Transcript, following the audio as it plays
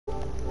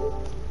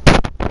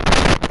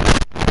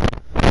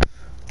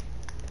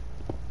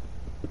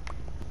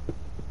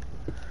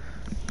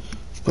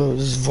Bro,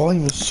 this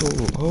volume is so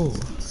low.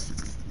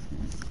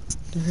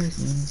 What the heck,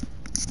 man?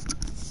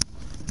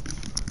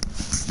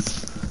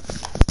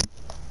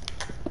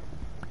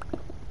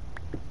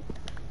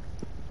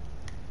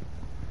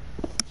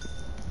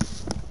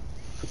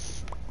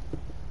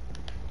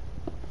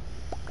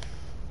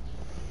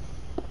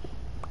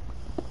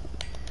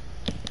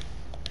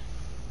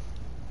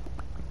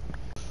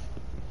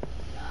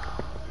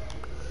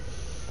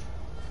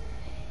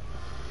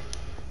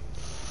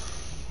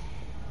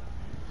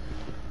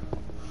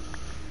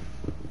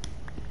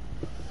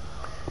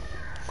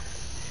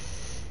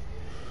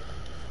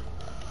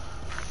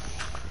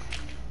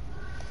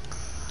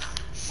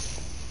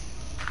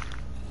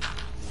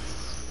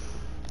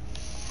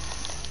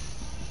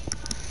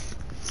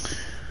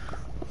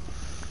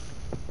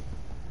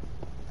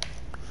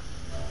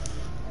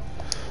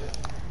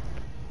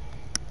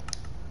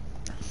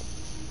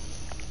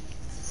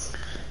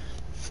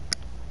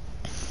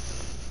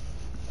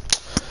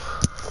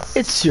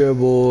 It's your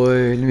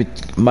boy. Let me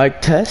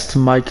mic test,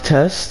 mic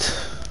test,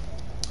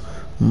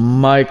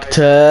 mic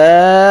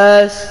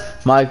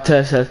test, mic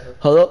test.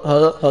 Hello,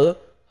 hello, hello,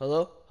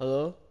 hello,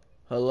 hello,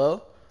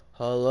 hello,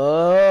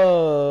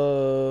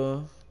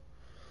 hello.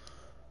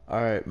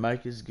 All right,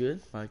 mic is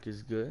good. Mic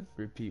is good.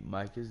 Repeat,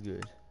 mic is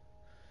good.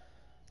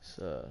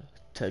 So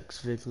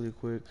text Vic really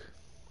quick.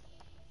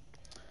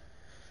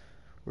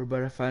 We're about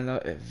to find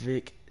out if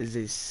Vic is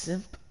a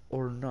simp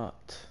or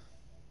not.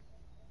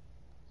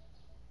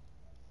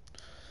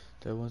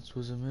 There once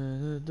was a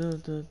man.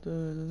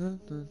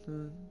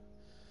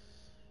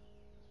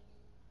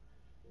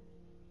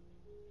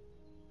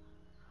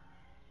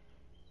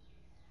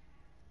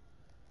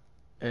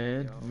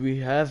 And we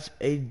have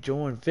a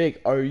join. Vic,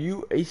 are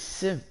you a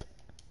simp?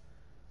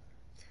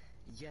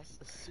 Yes,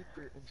 a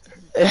super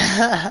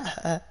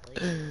intense.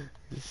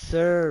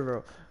 Sir,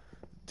 bro.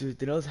 Dude,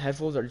 those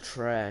headphones are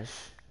trash.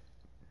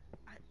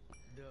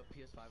 The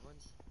PS5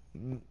 ones?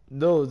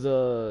 No,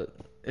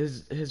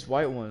 his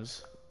white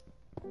ones.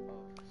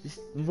 Oh, dude,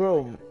 I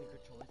Bro. got a new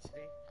controller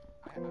today.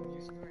 I'm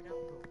using it right now,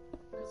 bro.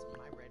 Cause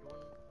my red one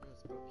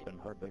was broken.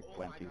 And Herbert Oh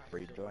my god,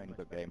 23 joined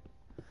the game.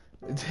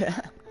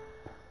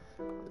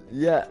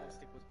 Yeah,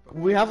 Joystick was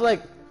broken. we have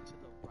like Move to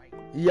the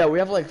right. we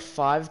have like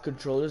 5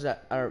 controllers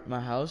at my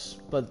house,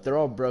 but they're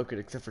all broken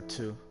except for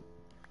 2.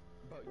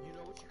 But you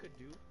know what you could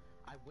do?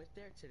 I went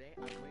there today.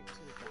 I went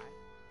to the guy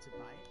to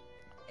buy it,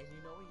 and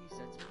you know what he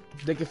said to me?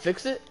 They can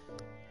fix it?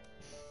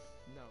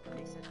 No,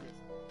 they said this.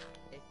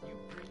 If you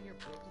bring your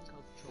broken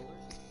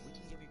controllers, we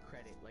can give you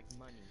credit, like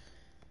money.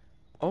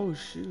 Oh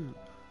shoot.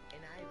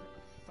 And I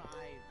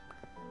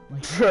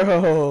have 5.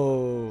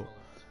 Bro.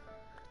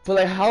 But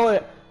like how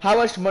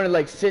much money?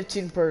 Like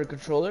 15 per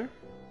controller?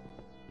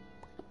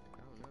 I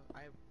don't know.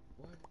 I have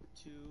 1,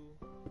 2,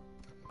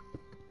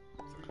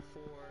 3,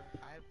 4.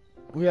 I have.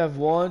 We have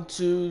 1,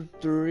 2,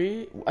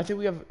 3. I think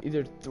we have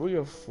either 3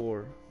 or 4.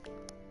 Where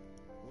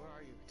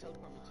are you?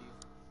 Teleport me to you.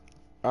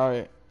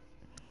 Alright.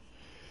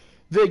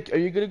 Vic, are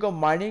you gonna go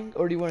mining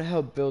or do you wanna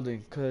help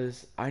building?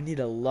 Cause I need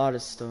a lot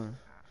of stone.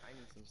 I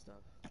need some stuff.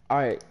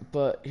 Alright,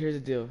 but here's the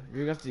deal.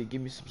 You're gonna have to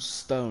give me some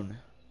stone.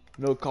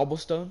 No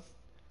cobblestone?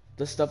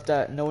 The stuff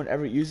that no one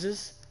ever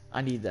uses?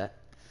 I need that.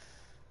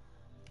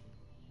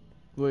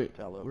 Wait,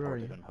 where are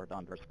you? Teleported and Herd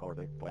underscore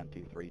Vic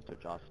 23 to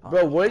just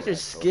Bro, what is your underscore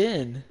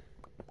skin?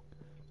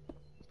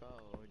 Bro,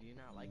 do you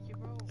not like it,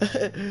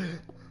 bro?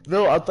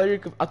 No, I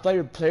thought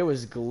your player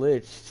was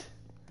glitched.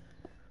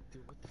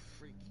 Dude, what the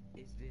freak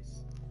is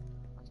this?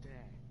 Dad,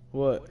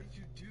 What? what did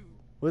you do?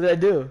 What did I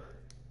do?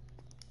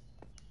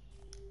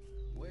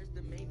 Where's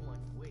the main one?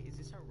 Wait, is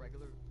this our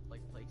regular,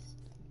 like, place?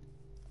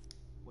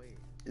 Wait,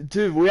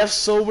 Dude, we have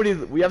so many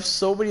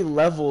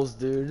levels,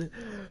 dude.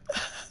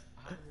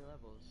 how many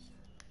levels?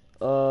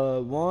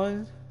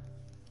 1,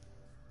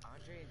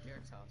 Andre and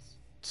Derek's house.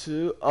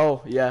 2.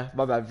 Oh, yeah,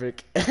 my bad,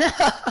 Vic.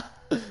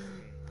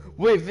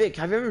 Wait, Vic,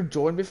 have you ever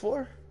joined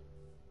before?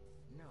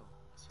 No,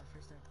 it's our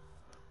first time.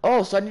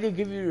 Oh, so I need to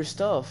give you your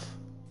stuff.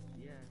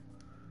 Yeah.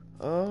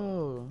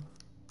 Oh.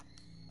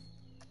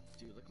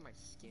 Dude, look at my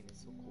skin.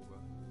 It's so cool, bro.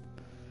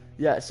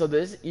 Yeah, so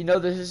this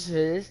is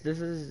his, this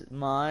is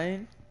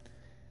mine.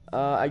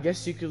 I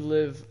guess you could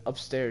live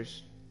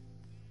upstairs.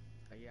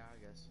 Yeah, I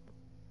guess.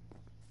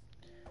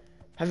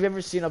 Have you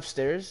ever seen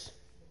upstairs?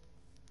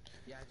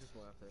 Yeah, I just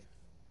went up there.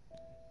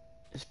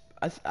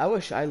 I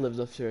wish I lived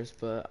upstairs,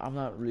 but I'm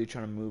not really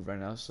trying to move right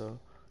now, so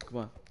come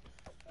on.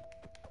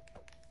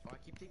 Oh, I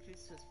keep thinking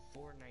this says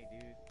Fortnite,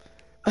 dude.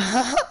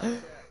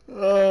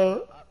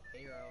 Oh. Up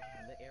arrow,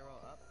 the arrow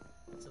up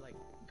to like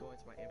go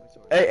into my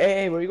inventory.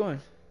 Hey, where are you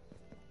going?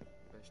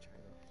 Let's try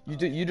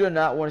that. You do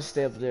not want to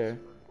stay up there.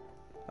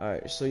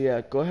 Alright, so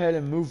yeah, go ahead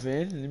and move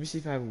in. Let me see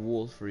if I have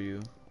wool for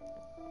you.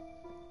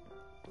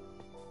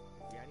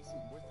 Yeah, I need some.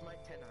 Where's my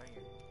 10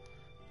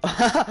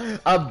 iron?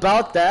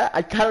 About that,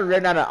 I kind of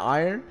ran out of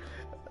iron.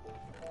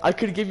 I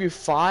could give you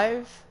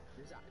 5.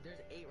 There's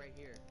 8 right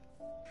here.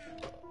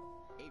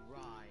 8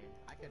 raw iron.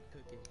 I could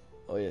cook it.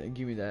 Oh yeah,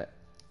 give me that.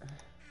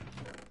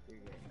 Here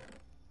you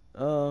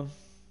go.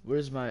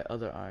 Where's my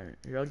other iron?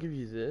 Here, I'll give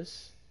you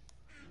this.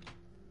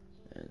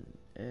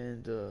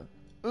 and Dude,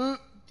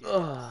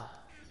 uh,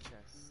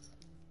 chest.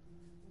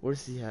 what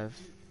does he have?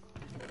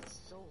 It's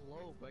so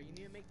low, bro. You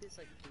need to make this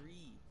like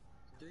three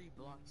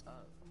blocks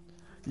up.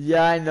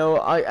 Yeah, I know.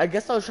 I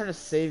guess I was trying to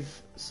save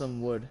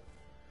some wood.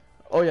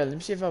 Oh yeah, let me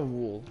see if I have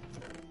wool.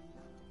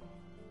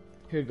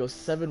 Here it goes,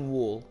 7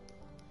 wool.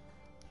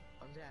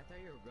 I thought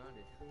you were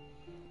grounded.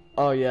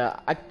 Oh yeah,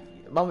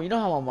 Mom, you know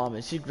how my mom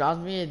is. She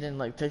grounds me and then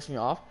like takes me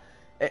off.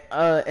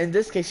 In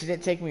this case, she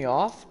didn't take me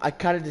off. I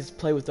kind of just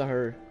play with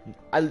her.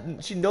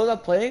 She knows I'm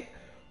playing,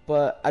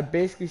 but I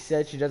basically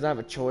said she doesn't have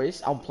a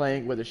choice. I'm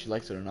playing whether she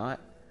likes it or not.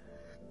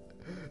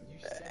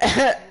 You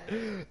said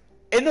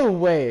In a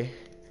way,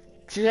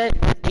 she said,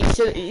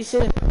 he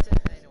said,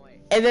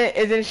 and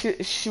then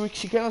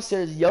she came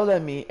upstairs, yelled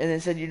at me, and then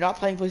said, "You're not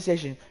playing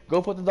PlayStation.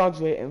 Go put the dogs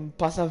away and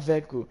passa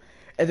vego."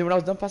 And then when I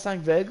was done passing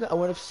vego, I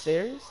went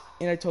upstairs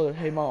and I told her,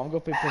 "Hey mom, I'm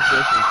gonna play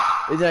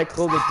PlayStation." And then I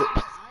closed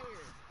the.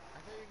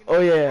 Oh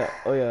yeah,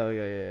 oh yeah, oh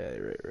yeah, yeah,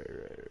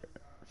 right.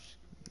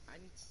 I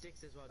need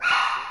sticks as well.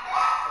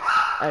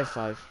 I have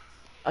 5.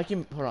 I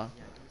can hold on.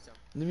 Yeah, give me some.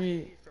 Let I me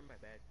need it from my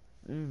bed.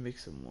 make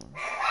some more.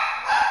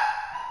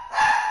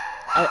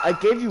 I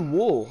gave you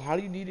wool. How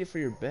do you need it for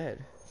your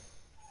bed?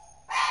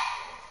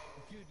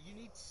 Dude, you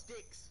need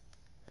sticks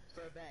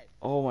for a bed.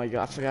 Oh my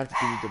god, I forgot to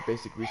give you the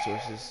basic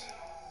resources.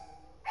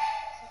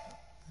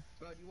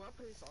 Bro, do you want to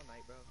play this all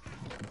night, bro?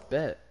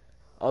 Bet.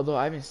 Although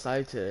I'm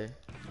inside today.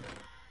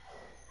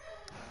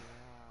 Yeah.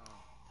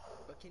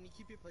 But can you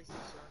keep your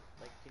PlayStation on?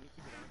 Like, can you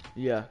keep it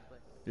on? Yeah, Play.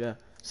 yeah.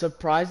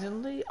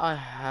 Surprisingly, I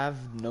have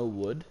no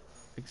wood,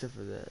 except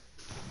for that.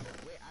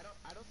 Wait,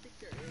 I don't think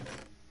there is.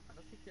 I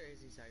don't think there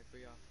is inside for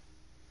y'all.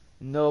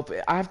 Nope,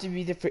 I have to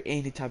be there for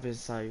any type of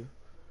Sayu.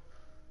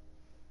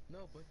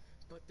 No,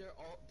 but they're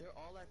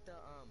all at the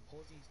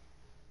Halsey's,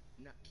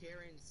 not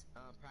Karen's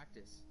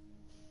practice.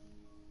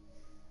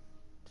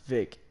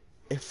 Vic,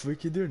 if we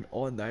could do an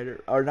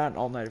all-nighter, or not an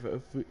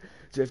all-nighter, but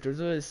if there's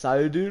a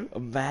Sayu dude,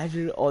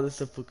 imagine all the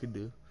stuff we could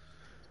do.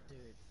 Dude,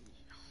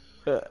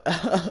 you're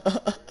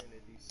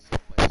gonna do so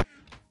much.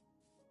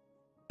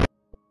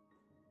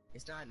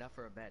 It's not enough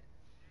for a bed.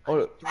 I Oh,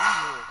 need 3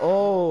 wool.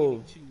 oh. You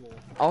need 2 wool.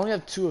 I only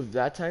have 2 of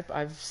that type. I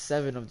have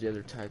 7 of the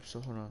other type, so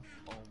hold on.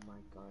 Oh my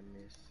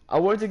goodness. I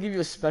wanted to give you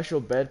a special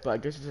bed, but I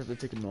guess we have to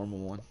take a normal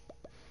one.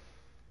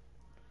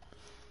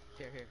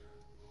 Here.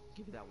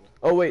 Give me that wool.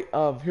 Oh wait,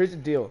 here's the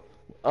deal.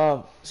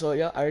 So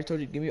yeah, I already told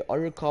you, give me all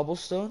your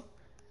cobblestone,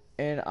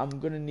 and I'm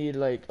gonna need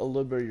like a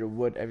little bit of your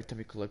wood every time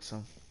you collect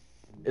some.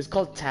 It's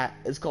called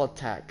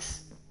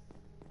tax.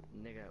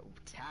 Nigga,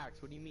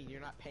 tax? What do you mean?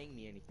 You're not paying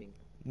me anything.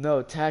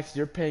 No, tax,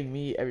 you're paying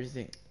me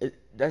everything.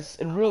 That's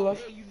in real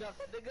life. Hey, you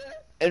nothing, nigga?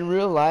 In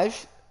real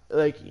life,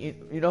 like you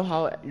know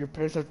how your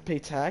parents have to pay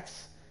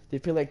tax? They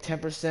pay like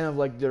 10% of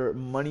like their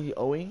money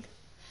owing.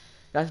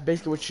 That's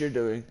basically what you're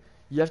doing.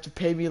 You have to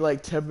pay me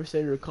like 10%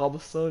 of your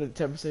cobblestone and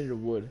 10% of your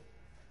wood.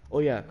 Oh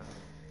yeah.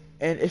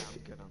 And if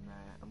I'm good on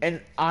that.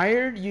 and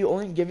iron, you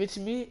only give it to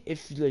me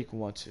if you like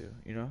want to,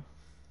 you know?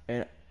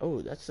 And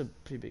oh, that's a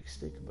pretty big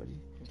stick, buddy.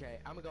 Okay,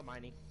 I'm gonna go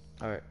mining.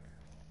 All right.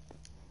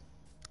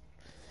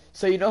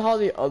 So you know how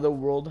the other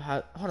world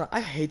had? Hold on, I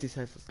hate these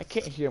headphones. I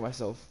can't hear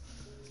myself.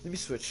 Let me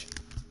switch.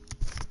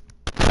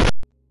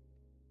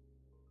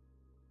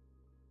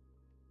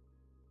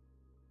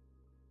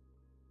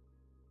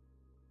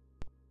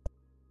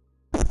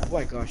 Oh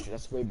my gosh, dude,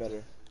 that's way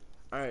better.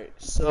 All right,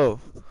 so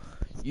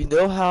you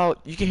know how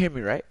you can hear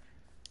me, right?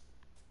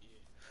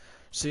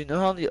 So you know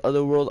how in the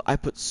other world I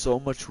put so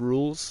much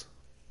rules.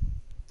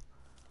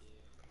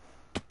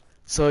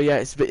 So yeah,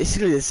 it's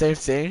basically the same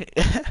thing.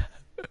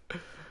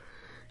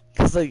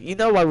 Cause like you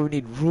know why we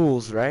need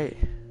rules, right?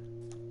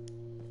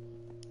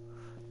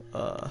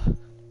 Oh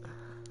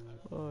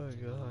my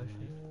gosh.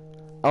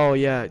 Oh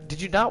yeah,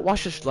 did you not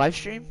watch this live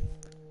stream?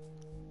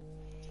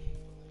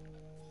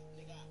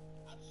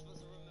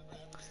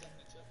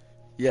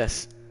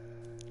 Yes.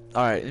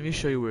 All right, let me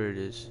show you where it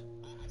is.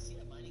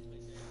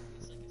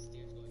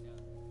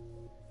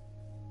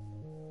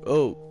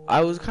 Oh,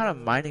 I was kind of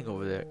mining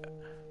over there.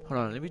 Hold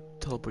on, let me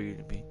teleport you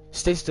to me.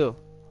 Stay still.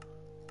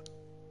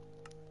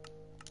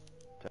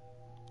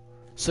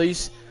 So you,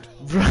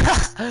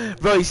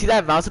 bro, you see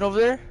that mountain over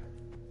there?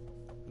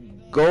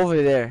 Go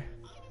over there.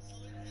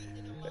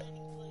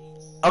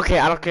 Okay,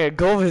 I don't care.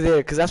 Go over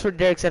there, cause that's where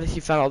Derek said he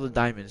found all the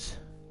diamonds.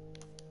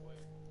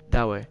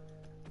 That way.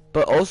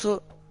 But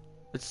also,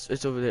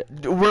 it's over there.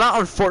 We're not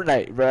on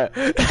Fortnite, bruh.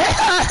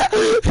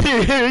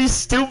 Are you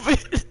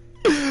stupid?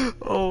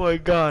 Oh my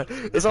god.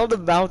 It's on the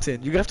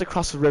mountain. You're gonna have to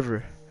cross the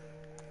river.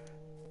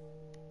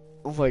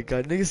 Oh my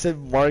god, nigga said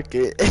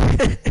market.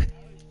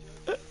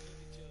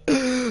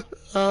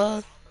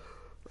 Oh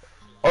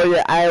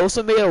yeah, I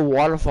also made a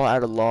waterfall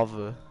out of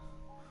lava.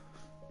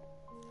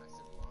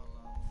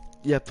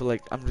 Yeah, but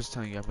like, I'm just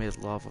telling you, I made a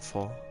lava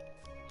fall.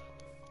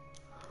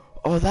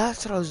 Oh,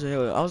 that's what I was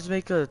doing. I was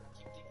making a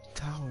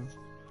tower.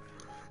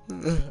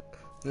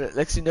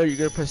 Next thing you know, you're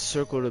gonna press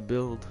circle to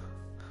build.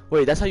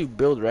 Wait, that's how you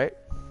build, right?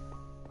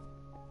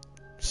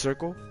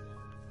 Circle?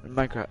 In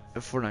Minecraft,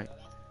 in Fortnite.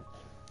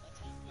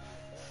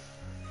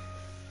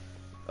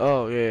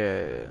 Oh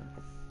yeah.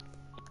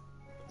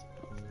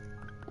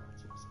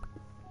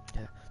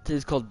 Yeah. This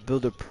is called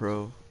Builder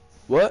Pro.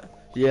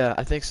 What? Yeah,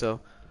 I think so.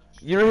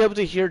 You're able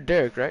to hear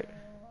Derek, right?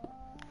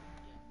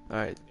 All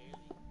right.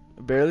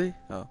 Barely?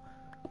 Oh.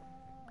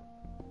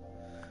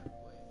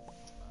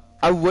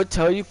 I would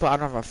tell you, but I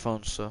don't have my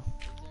phone, so.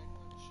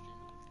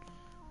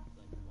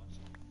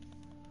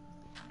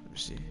 Let me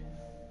see.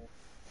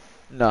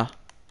 Nah.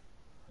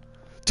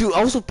 Dude,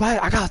 I was so bad.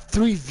 I got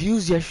 3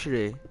 views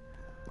yesterday.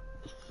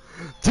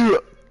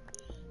 Dude.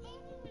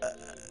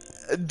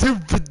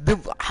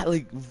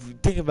 Like,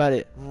 think about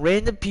it.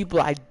 Random people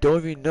I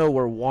don't even know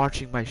were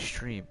watching my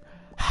stream.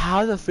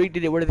 How the freak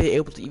did it? Were they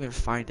able to even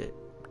find it?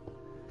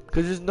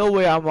 Cause there's no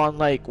way I'm on,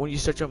 like, when you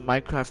search on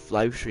Minecraft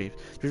live streams.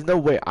 There's no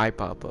way I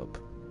pop up.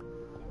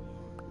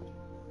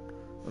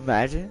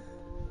 Imagine.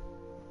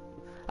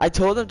 I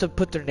told them to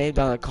put their name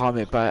down in the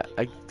comment, but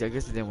I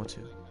guess they didn't want to.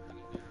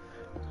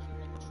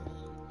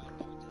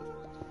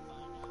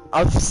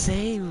 I'm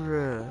saying,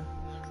 bruh.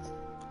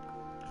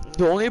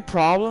 The only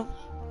problem.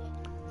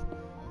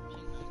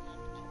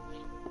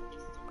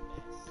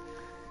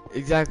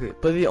 Exactly,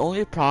 but the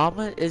only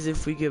problem is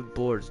if we get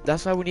bored.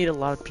 That's why we need a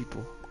lot of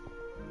people.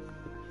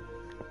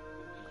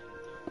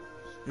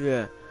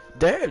 Yeah,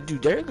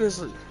 Derek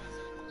is.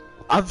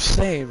 I'm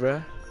saying,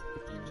 bruh.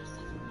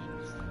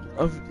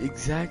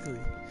 Exactly.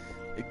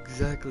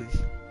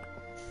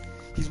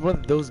 He's one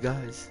of those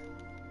guys.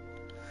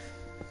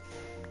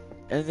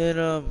 And then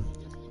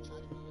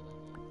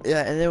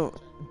yeah, and then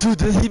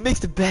dude, he makes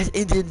the best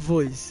Indian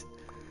voice.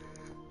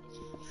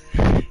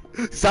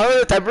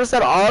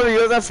 10% off, he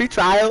goes on free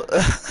trial.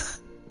 Oh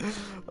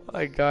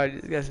my god,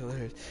 this guy's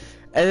hilarious.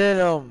 And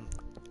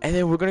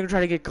then we're gonna try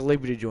to get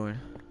Calabi to join.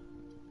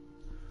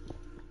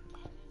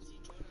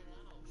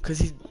 Cause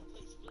he,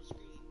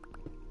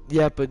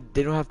 yeah, but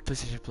they don't have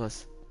PlayStation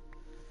Plus.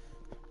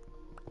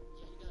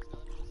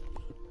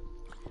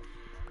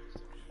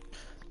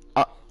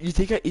 You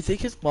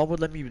think his mom would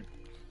let me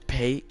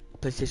pay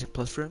PlayStation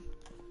Plus for him?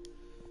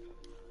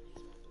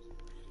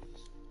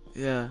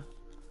 Yeah.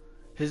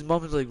 His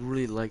mom is like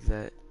really like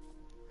that.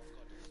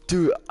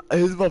 Dude,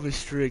 his mom is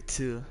strict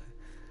too.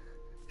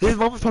 His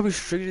mom is probably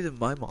stricter than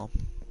my mom.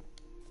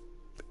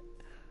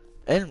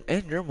 And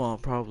your mom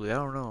probably. I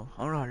don't know.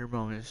 I don't know how your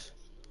mom is.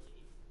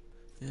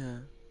 Yeah.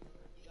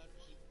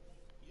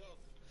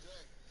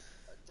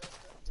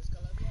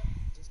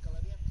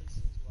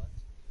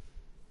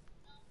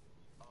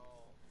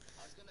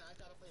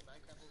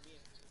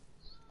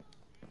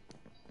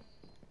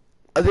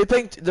 Are they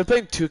playing? They're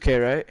playing 2K,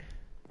 right?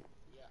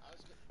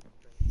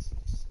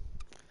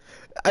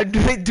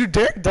 Dude,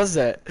 Derek does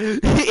that. He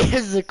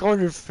has the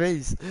corner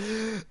face.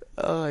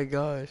 Oh my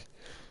gosh.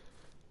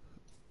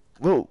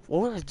 Whoa,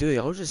 what was I doing?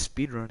 I was just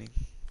speed running.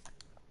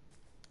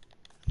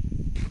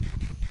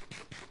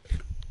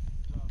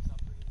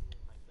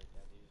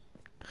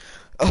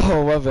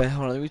 Oh my bad.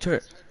 Hold on, let me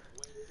turn.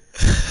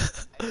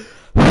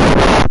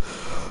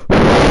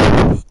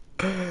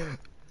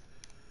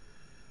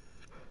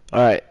 All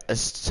right,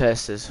 let's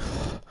test this.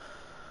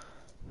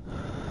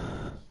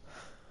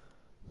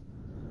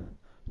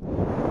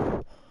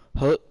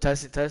 Hello,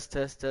 test.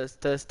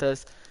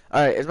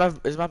 All right,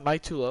 is my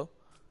mic too low?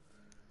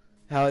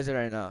 How is it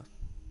right now?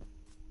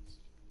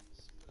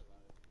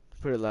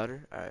 Put it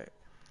louder. All right.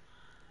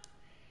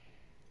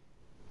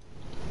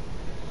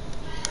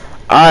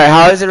 All right,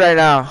 how is it right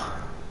now?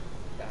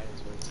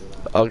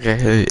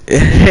 Okay.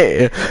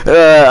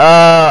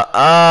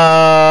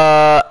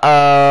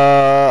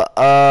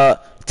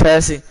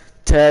 Testing,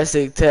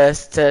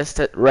 test.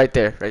 Right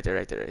there.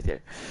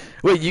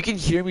 Wait, you can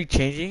hear me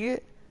changing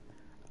it?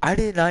 I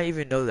did not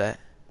even know that.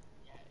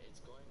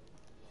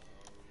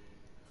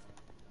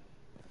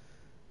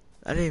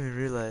 I didn't even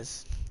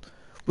realize.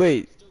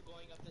 Wait.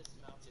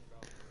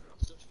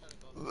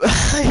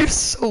 You're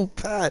so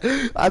bad.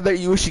 I bet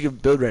you wish you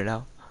could build right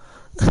now.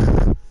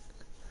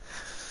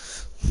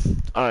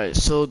 Alright,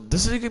 so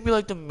this is gonna be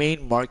like the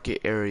main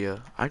market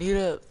area. I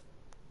need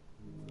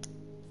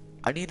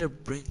to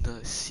bring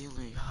the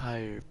ceiling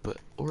higher, but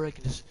or I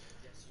can just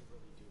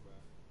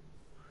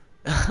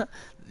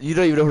you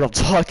don't even know what I'm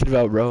talking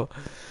about, bro.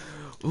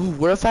 Ooh,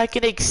 what if I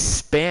can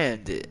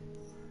expand it?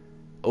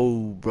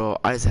 Oh, bro,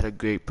 I just had a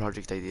great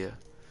project idea.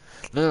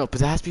 No,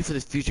 but that has to be for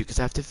the future because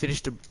I have to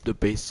finish the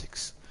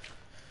basics,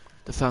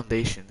 the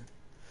foundation.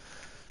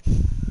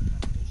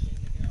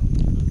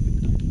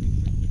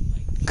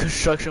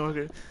 Construction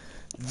worker,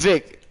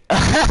 Vic.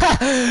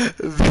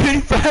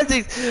 Beauty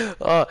project.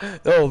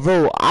 No,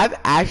 bro, I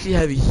actually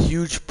have a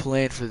huge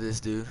plan for this,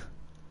 dude.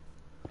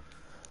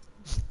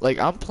 Like,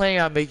 I'm planning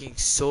on making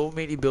so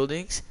many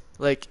buildings.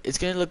 Like, it's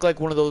gonna look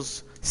like one of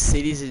those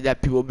cities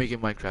that people make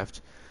in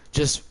Minecraft.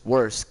 Just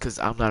worse, because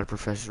I'm not a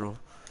professional.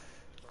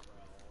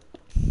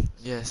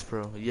 Yes,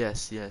 bro.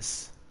 Yes.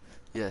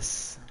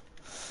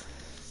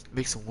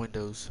 Make some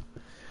windows.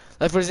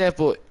 Like, for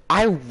example,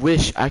 I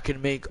wish I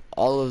could make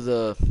all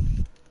the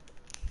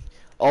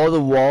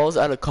walls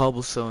out of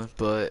cobblestone,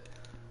 but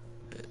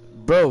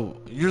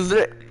Bro, you're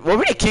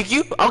want me to kick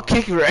you? I'll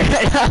kick you right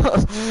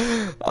now.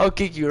 I'll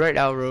kick you right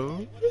now,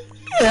 bro.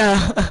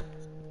 Yeah.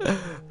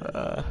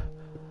 I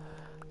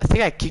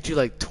think I kicked you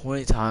like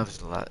 20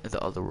 times in the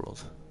other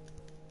world.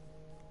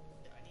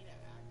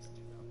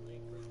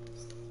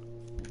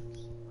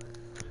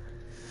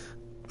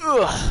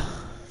 Ugh.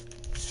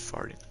 Just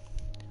farting.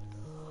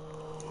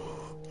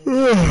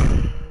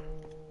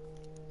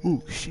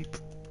 Ooh, sheep.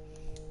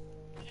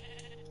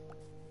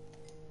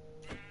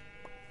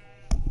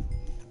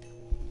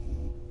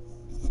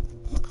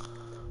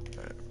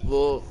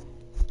 Well,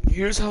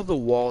 here's how the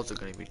walls are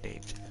gonna be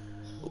named.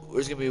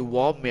 There's gonna be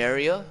Wall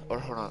Maria, or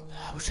hold on,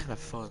 I wish I had my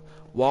phone.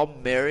 Wall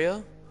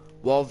Maria,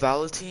 Wall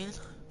Valentine,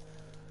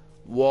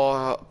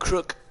 Wall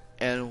Crook,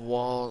 and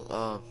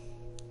Wall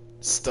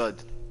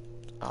Stud.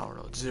 I don't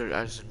know.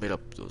 I just made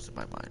up those in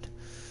my mind.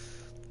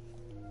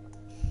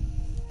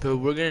 But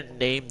we're gonna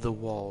name the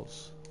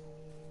walls.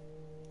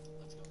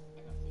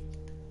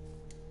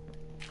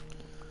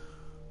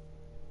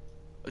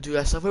 Dude,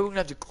 at some point we're gonna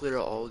have to clear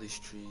out all these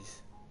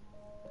trees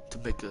to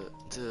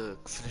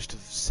finish the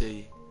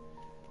city.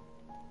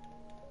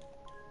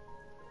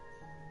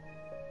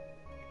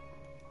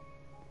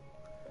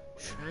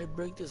 Should I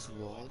break this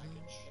wall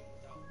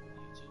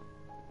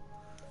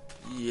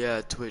in?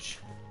 Yeah, Twitch.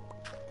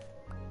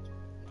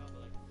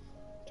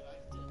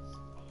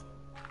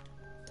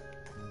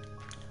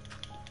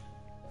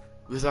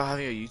 Without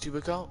having a YouTube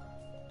account?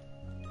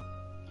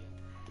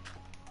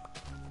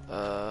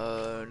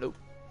 Nope.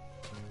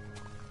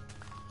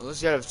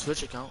 Unless you have a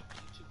Twitch account.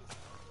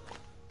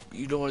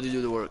 You don't want to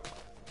do the work.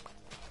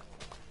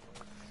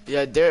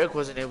 Yeah, Derek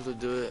wasn't able to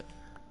do it.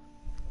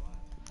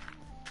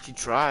 He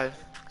tried.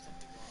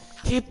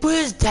 He put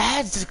his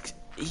dad's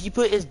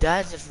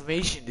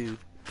information, dude.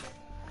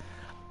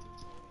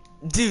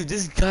 Dude,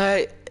 this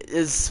guy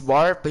is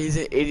smart, but he's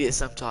an idiot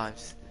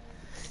sometimes.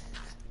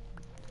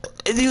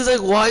 And he was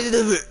like, why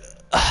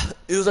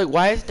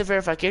isn't the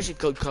verification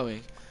code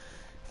coming?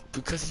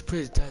 Because he put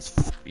his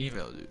dad's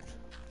email, dude.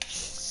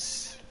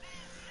 Jeez.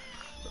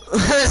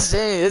 I'm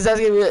saying,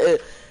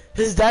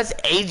 his dad's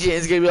agent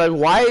is gonna be like,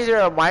 why is there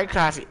a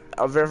Minecraft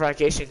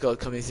verification code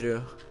coming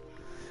through?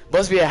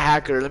 Must be a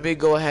hacker. Let me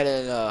go ahead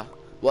and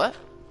what?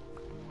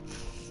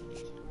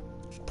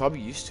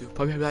 Probably used to.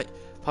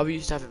 Probably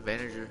used to have a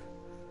manager.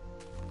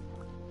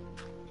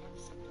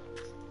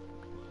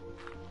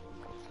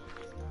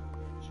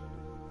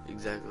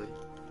 Exactly.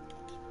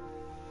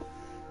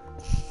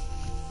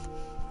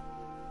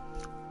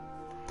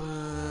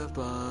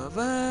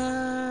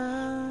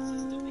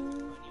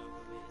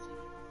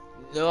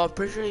 No, I'm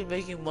pretty sure he's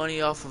making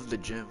money off of the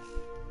gym.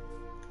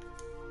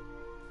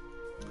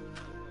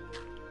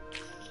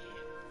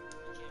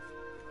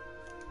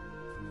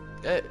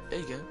 Hey,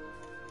 you can.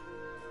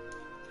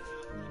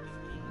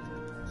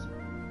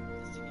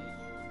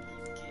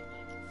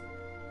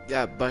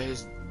 Yeah, by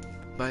his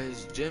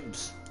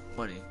gym's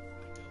money.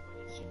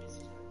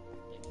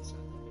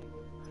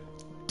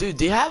 Dude,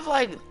 they have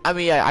like, I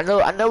mean, yeah, I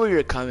know where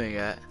you're coming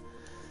at,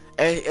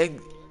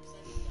 and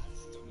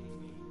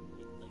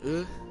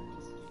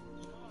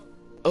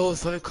oh,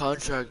 it's probably a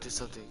contract or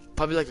something.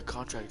 Probably like a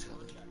contract or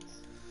something.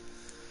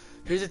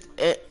 Here's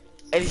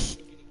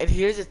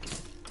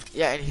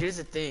here's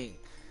the thing,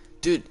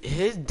 dude.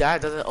 His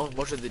dad doesn't own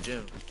much of the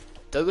gym.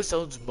 Douglas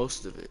owns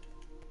most of it,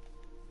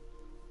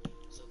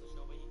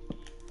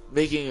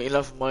 making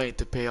enough money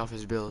to pay off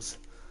his bills.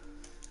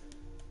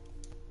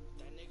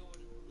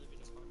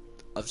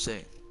 I'm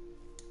saying.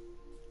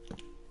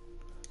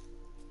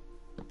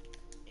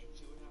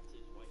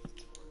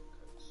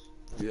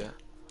 Yeah.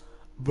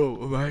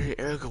 Bro, imagine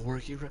Erica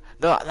working, bro.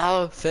 No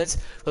offense,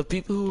 but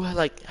people who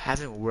like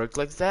haven't worked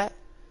like that,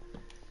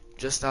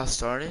 just now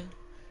starting,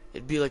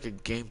 it'd be like a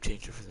game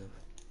changer for them.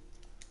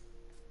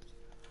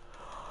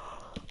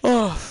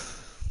 Oh.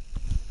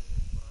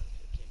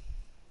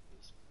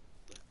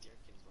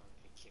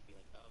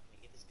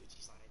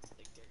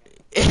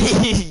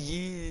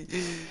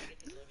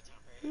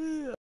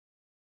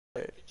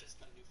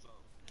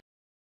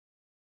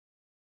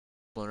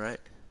 Right?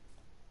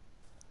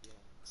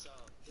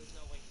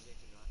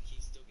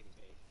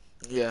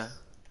 Yeah,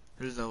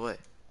 there's no way.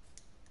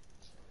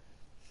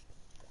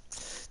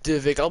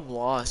 Dude, Vic, I'm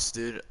lost,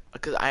 dude.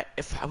 Cause I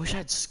wish I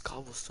had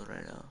cobblestone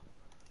right now.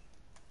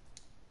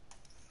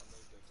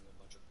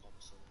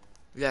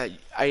 Yeah,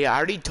 I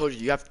already told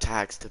you have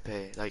tax to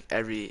pay. Like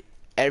every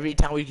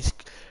time we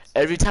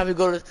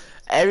go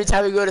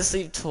to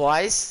sleep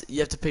twice, you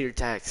have to pay your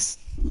tax.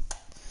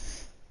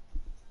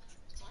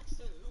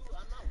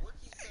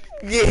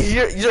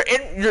 Yeah,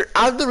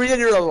 I'm the reason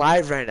you're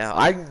alive right now.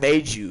 I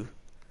made you.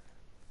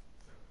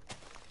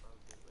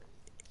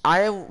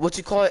 I am what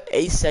you call it,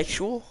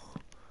 asexual,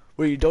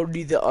 where you don't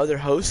need the other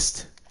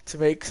host to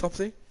make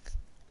something.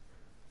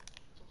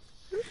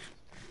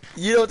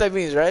 You know what that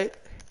means, right?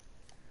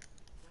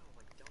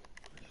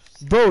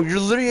 Bro, you're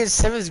literally in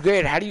 7th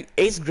grade.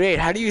 8th grade?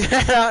 How do you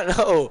not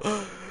know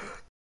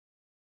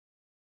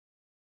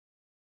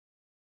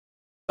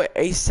what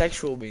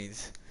asexual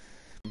means?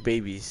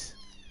 Babies.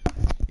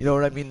 You know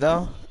what I mean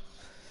now?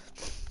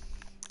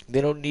 They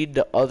don't need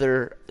the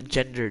other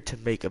gender to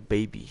make a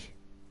baby.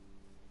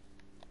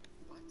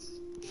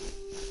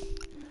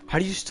 How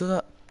do you still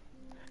not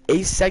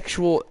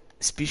asexual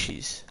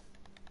species?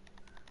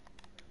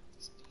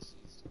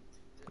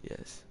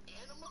 Yes.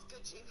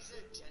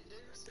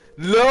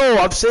 No,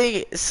 I'm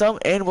saying some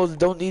animals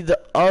don't need the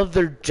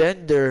other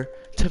gender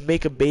to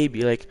make a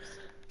baby. Like,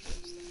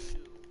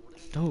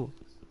 no.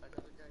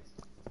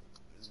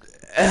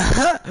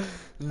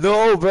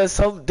 No, bro.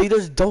 Some they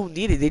just don't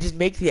need it. They just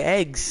make the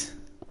eggs.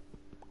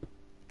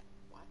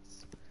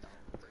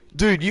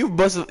 Dude, you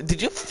must have.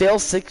 Did you fail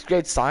 6th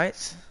grade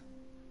science?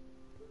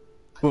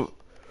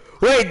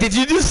 Wait, did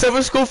you do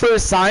summer school for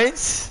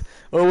science,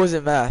 or was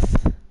it math?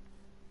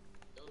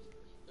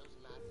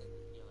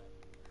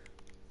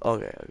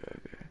 Okay.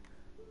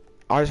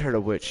 I just heard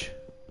a witch.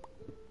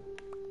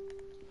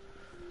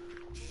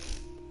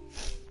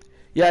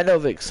 Yeah, I know,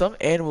 Vic. Some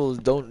animals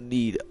don't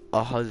need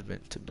a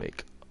husband to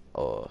make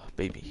a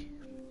baby.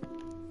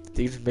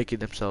 They just make it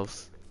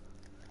themselves.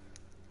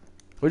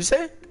 What'd you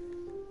say?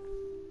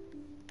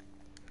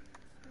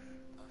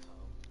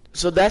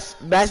 So that's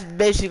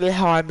basically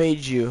how I made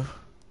you.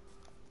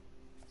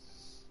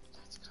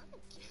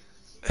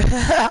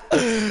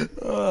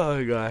 Oh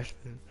my gosh.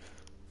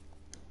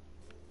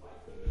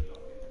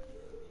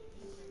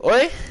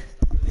 Oi?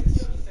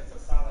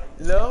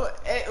 Não,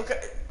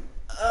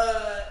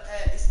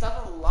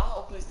 estava lá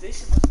o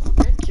PlayStation, mas tô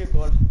bem aqui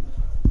agora.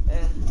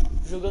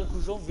 Jogando com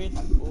o João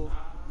Vitor.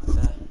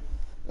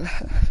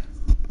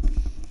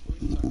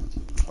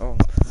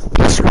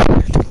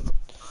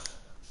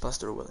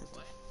 Pastor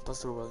Wellington.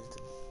 Pastor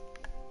Wellington.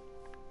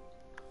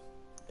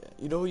 Yeah.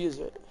 You know who he is,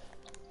 right?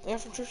 Yeah,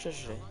 from church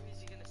yesterday. How long is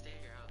he gonna stay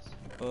at your house?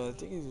 I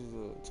think it was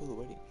till the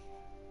wedding.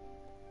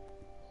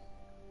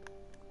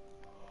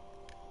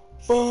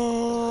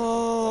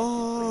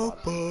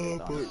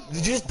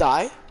 Did you just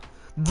die?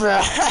 Bruh. I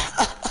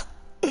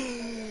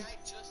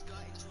just got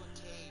into a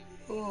cave.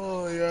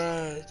 Oh my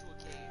god. Into a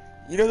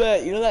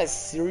cave. You know that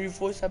Siri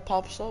voice that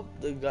pops up?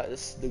 The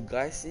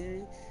guy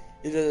Siri?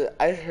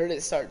 I heard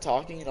it start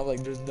talking and I'm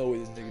like, there's no way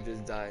this nigga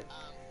just died.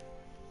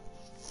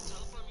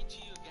 Teleport me to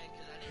you again,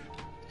 cause I didn't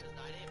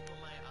put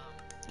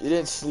my You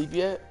didn't sleep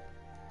yet?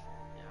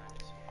 Yeah, I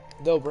just.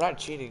 No, we're not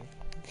cheating.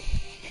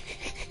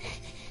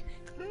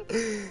 Let's do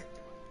it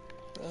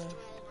one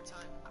more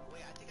time.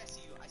 Wait, I think I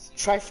see you. I see you.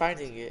 Try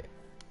finding it.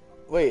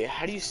 Wait,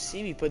 how do you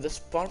see me? But the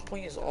spawn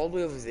point is all the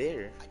way over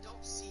there. I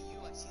don't see you.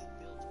 I see the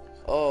building.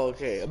 Oh,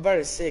 okay. I'm about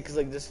to say, cause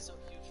like It's this. so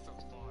huge from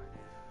far.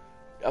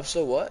 I'm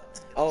so what?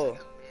 Oh,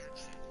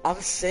 I'm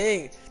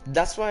saying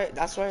that's why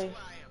I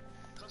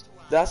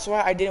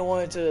didn't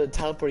want it to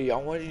teleport you. I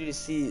wanted you to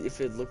see if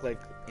it looked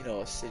like, you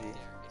know, a city.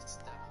 It's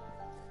that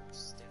whole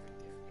stay right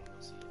there. You can go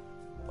see it.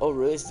 Oh,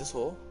 really? It's this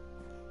hole?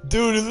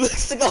 Dude, it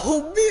looks like a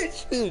whole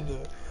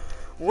mansion.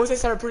 Once I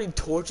started putting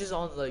torches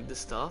on like the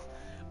stuff,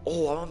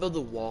 oh, I'm gonna build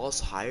the walls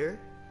higher,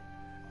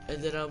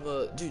 and then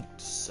dude,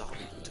 stop it,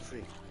 what the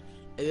freak?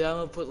 And then I'm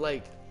gonna put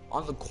like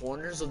on the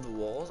corners of the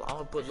walls, I'm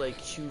gonna put like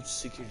huge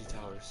security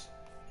towers.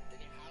 Then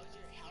how's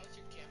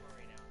your camera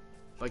right now?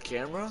 My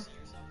camera? See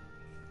yourself?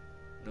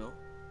 No,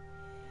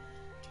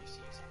 Do you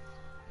see yourself?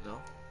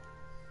 no,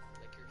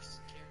 Like your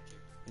character?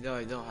 no.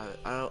 I don't have it.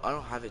 I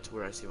don't have it to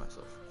where I see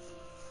myself. Oh,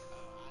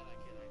 I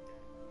like it like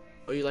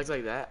that. Oh, you like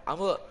that? I'm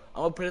gonna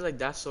put it like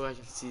that so I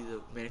can see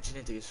the mansion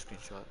and take a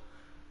screenshot.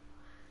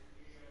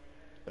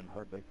 And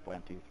Herbig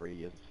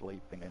 23 is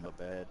sleeping in a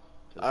bed.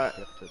 Alright.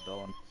 To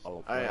dawn.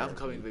 All Alright, I'm players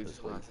coming, need Big, to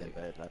just hold on a sleep in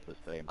second. bed at the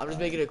same I'm just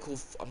time. making a cool.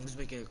 I'm just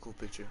making a cool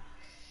picture.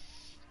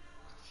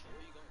 Where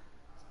are you going?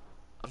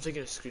 I'm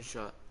taking a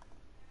screenshot.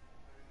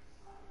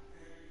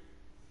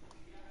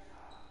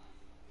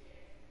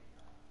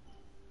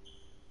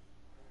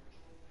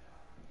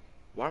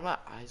 Why are my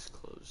eyes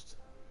closed?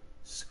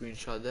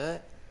 Screenshot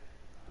that,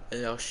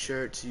 and I'll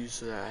share it to you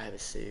so that I have it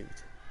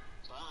saved.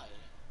 Bye.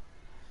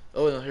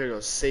 Oh no, here it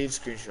goes. Save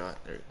screenshot.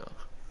 There you go.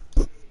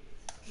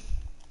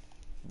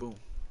 Boom.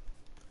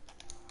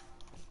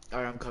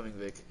 Alright, I'm coming,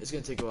 Vic. It's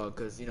gonna take a while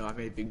because, you know, I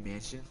made a big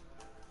mansion.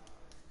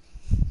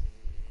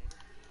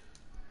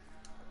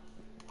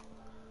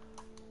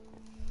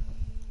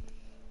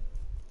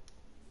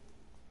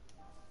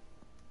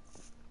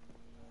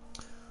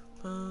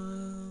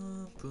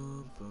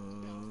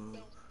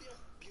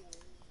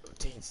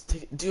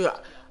 Dude,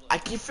 I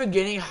keep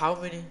forgetting how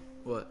many.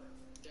 What?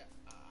 Yeah,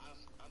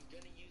 I'm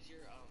gonna use your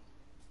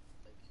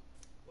like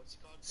what's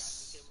it called?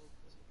 Crafting table?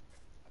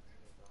 I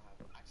apparently don't have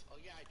one. Actually, oh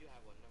yeah, I do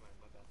have one. Never mind,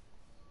 my bad.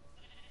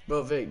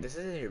 Bro, Vic, this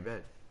isn't your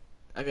bed.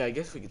 I mean, I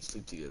guess we can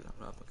sleep together.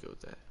 I'm okay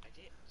with that. I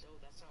did. So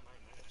that's not mine.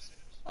 Mine's upstairs.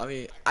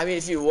 I mean,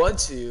 if you want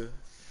to.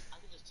 I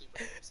can just sleep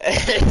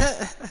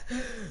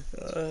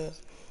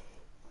upstairs.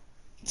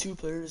 2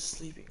 players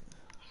sleeping.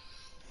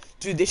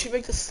 Dude, they should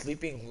make the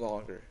sleeping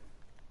longer.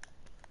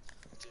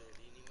 Dude,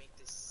 you need to make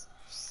this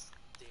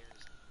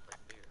stairs like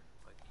bigger.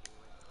 Like, you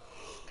know,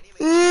 I need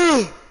to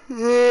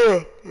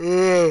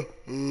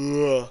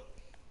make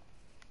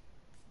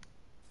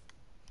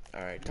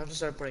Alright, time to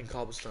start putting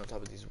cobblestone on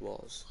top of these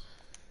walls.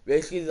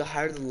 Basically, the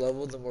higher the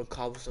level, the more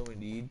cobblestone we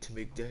need to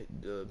make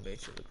the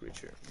mansion look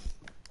richer.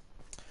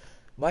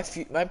 My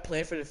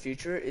plan for the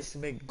future is to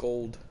make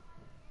gold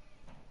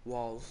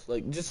walls,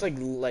 like just like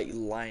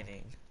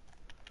lining,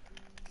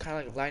 kind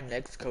of like line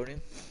next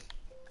coating.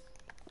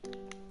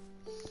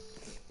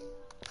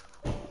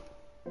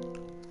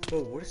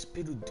 Bro, what is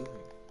Bidu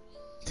doing?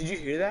 Did you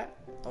hear that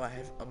on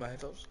my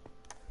headphones?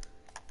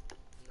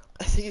 No.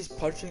 I think he's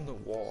punching the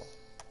wall.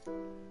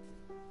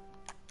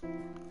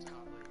 Probably.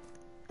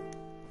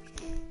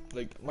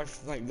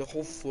 Like the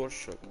whole floor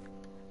shook,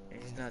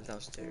 and he's not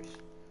downstairs.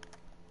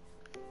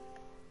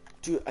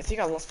 Dude, I think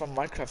I lost my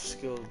Minecraft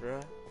skills,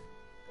 bruh.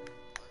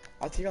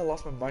 I think I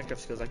lost my Minecraft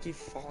skills. I keep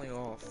falling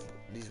off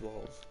these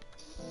walls.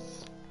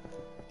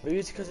 Maybe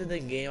it's because in the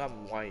game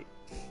I'm white.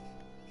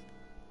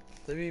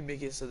 Let me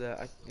make it so that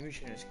let me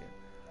change the skin.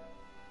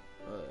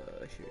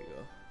 Here we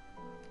go.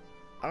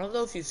 I don't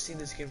know if you've seen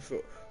this skin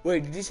before.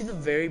 Wait, did you see the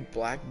very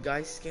black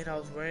guy skin I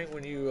was wearing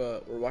when you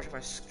were watching my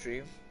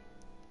stream?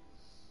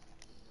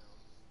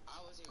 No.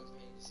 I wasn't even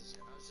paying attention.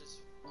 I was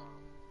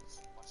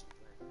just watching you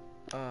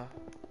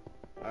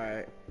play.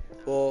 Alright.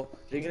 Well,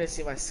 you're gonna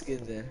see my skin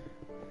then.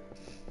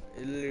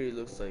 It literally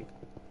looks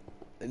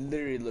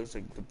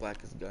like the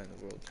blackest guy in the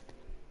world.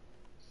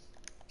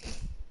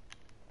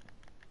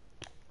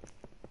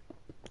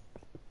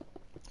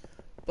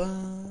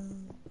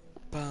 Bum,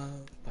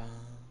 bum,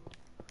 bum,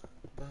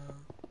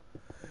 bum.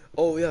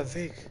 Oh yeah,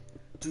 Vic,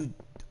 dude.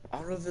 I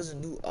don't know if there's a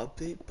new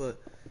update, but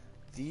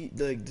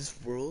like this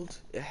world,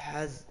 it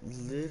has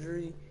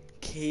literally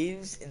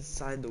caves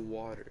inside the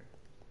water,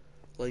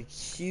 like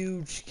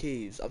huge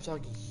caves. I'm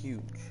talking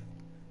huge.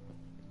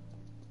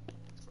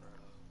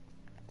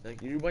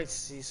 Like you might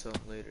see some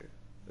later.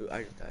 Ooh,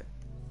 I just died.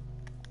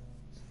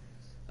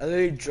 I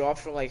literally dropped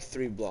from like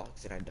 3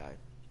 blocks and I died.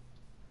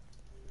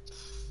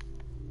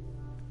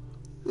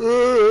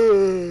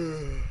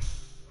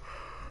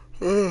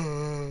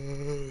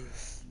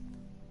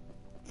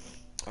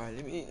 Alright,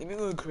 let me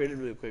go creative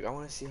really quick. I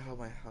wanna see how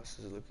my house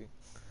is looking.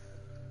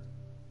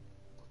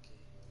 Okay.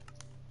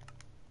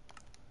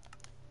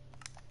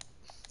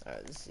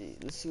 Alright,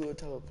 let's see what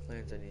type of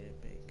plans I need to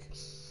make.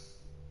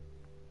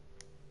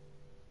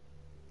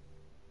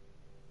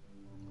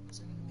 What was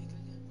I gonna make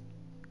again?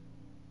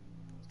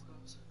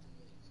 What was I gonna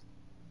make?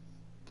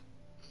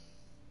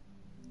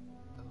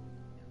 Oh,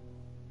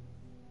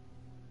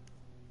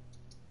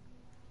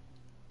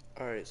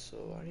 yeah. Alright, so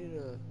I need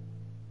to.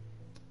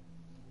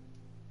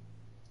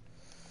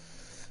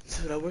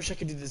 Dude, I wish I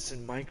could do this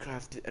in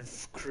Minecraft and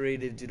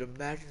creative, dude.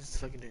 Imagine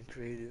if I can do in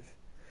creative.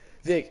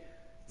 Vic,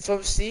 if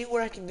I'm seeing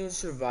what I can do in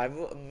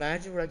survival,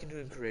 imagine what I can do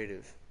in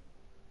creative.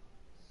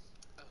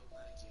 Oh my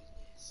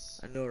goodness.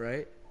 I know,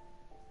 right?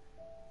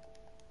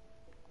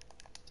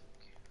 Don't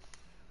care.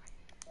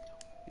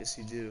 Yes,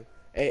 you do.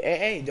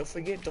 Hey, don't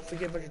forget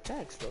about your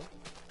tax, bro.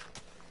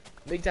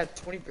 Make that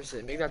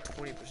 20%. Make that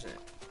 20%.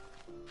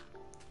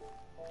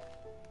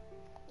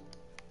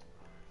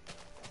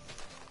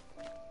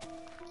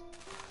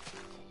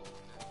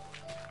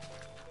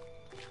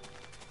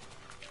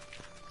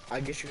 I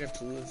guess you're gonna have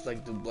to live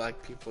like the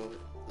black people,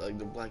 like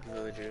the black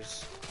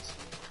villagers.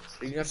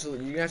 You're gonna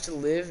have to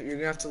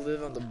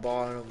live on the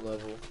bottom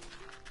level,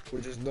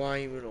 which is not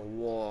even a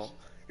wall.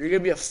 You're gonna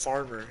be a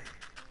farmer.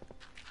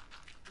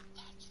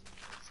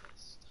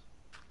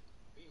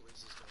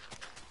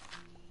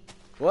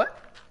 What?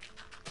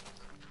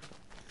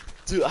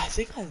 Dude, I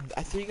think I've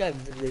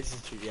been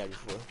racist to your dad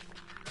before.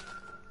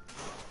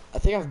 I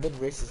think I've been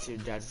racist to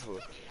your dad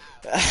before.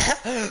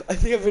 I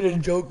think I've been a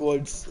joke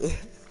once. What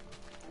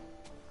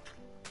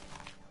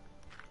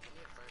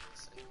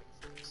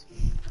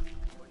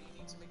do you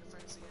need to make a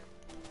furnace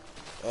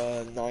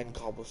again? 9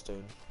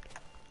 cobblestone.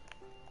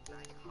 9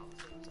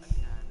 cobblestones. I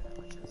think I have it at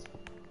my chest.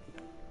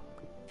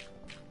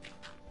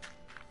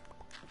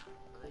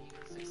 Are you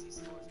gonna fix these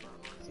floors, bro?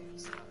 I'm getting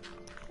stuck.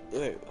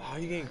 Wait, how are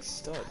you getting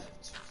stuck? I have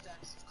 2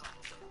 stacks of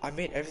cobblestone. I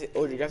made everything.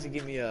 Oh, you have to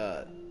give me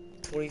a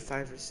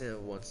 25%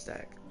 of 1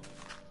 stack.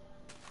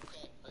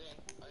 Okay,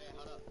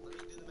 hold up. Let me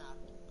do the math.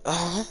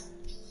 Uh-huh.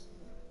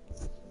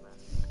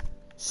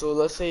 So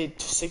let's say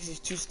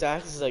 62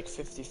 stacks is like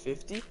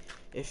 50-50.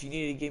 If you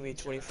need to give me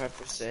 25%. I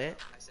said let me do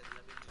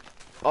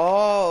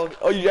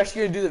Oh, you're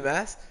actually gonna do the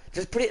math?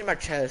 Just put it in my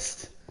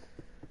chest.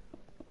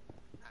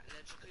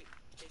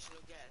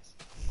 educational guess.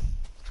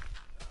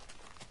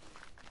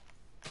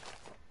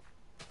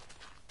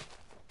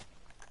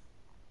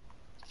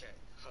 Okay,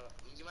 hold up.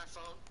 Let me get my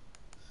phone.